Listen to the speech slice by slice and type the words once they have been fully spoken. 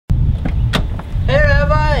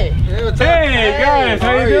Hey, what's up? Hey guys,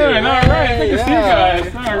 how you doing? All right, good to see you guys.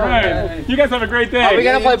 Yeah. All right, you guys have a great day. Are we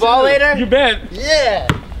gonna play ball later? You bet. Yeah.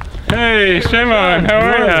 Hey, Shimon, how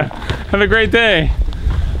are ya? Have a great day.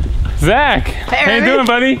 Zach, how you doing,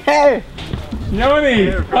 buddy? Hey.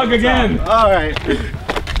 Yoni, hug again. All right.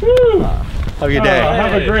 Woo. Have a good day.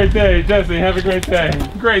 Have a great day, Jesse. Have a great day.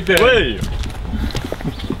 Great day.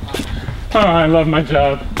 Oh, I love my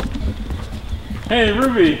job. Hey,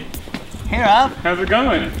 Ruby. Hey, Rob. How's it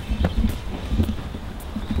going?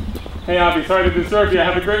 Hey, Abby, sorry to disturb you.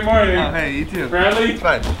 Have a great morning. Oh, hey, you too. Bradley? It's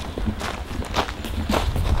fine.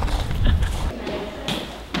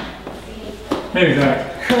 Hey,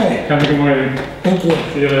 Zach. Hi. Have a good morning. Thank you.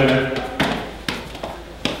 See you later.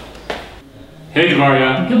 Hey,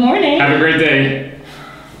 Dvaria. Good morning. Have a great day.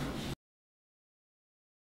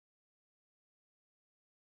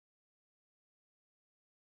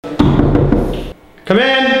 Come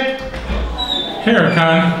in. Hey,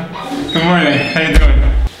 Rakan. Good morning. How you doing?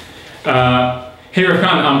 Hey,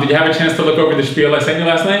 Rakan, did you have a chance to look over the Shpiel I sent you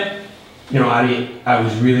last night? You know, Adi, I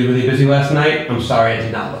was really busy last night. I'm sorry I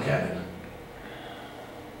did not look at it.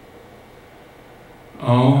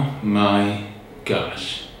 Oh my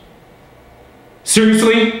gosh.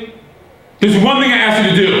 Seriously? There's one thing I asked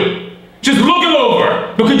you to do. Just look it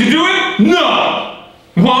over. But could you do it? No.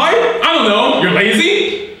 Why? I don't know. You're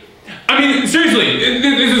lazy? I mean, seriously,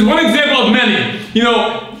 this is one example of many. You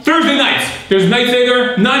know, Thursday nights, there's night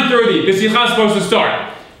Seder, 9:30. The Sikha is supposed to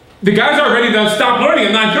start. The guys are ready to stop learning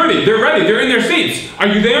at 9:30. They're ready. They're in their seats. Are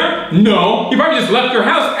you there? No. You probably just left your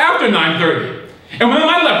house after 9:30. And when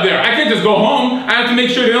I left there, I can't just go home. I have to make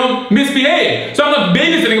sure they don't misbehave. So I'm left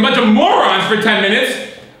babysitting a bunch of morons for 10 minutes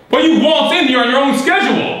while you waltz in here on your own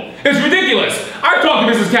schedule. It's ridiculous. I talked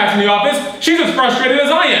to Mrs. Katz in the office. She's as frustrated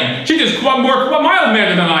as I am. She just more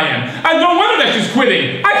mild-mannered than I am. I no wonder that she's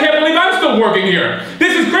quitting. I can't believe I'm still working here.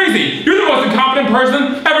 This is crazy. You're the most incompetent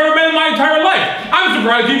person I've ever met in my entire life. I'm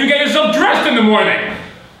surprised you even get yourself dressed in the morning.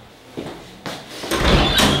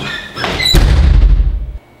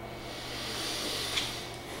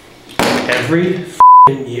 Every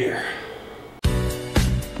f***ing year.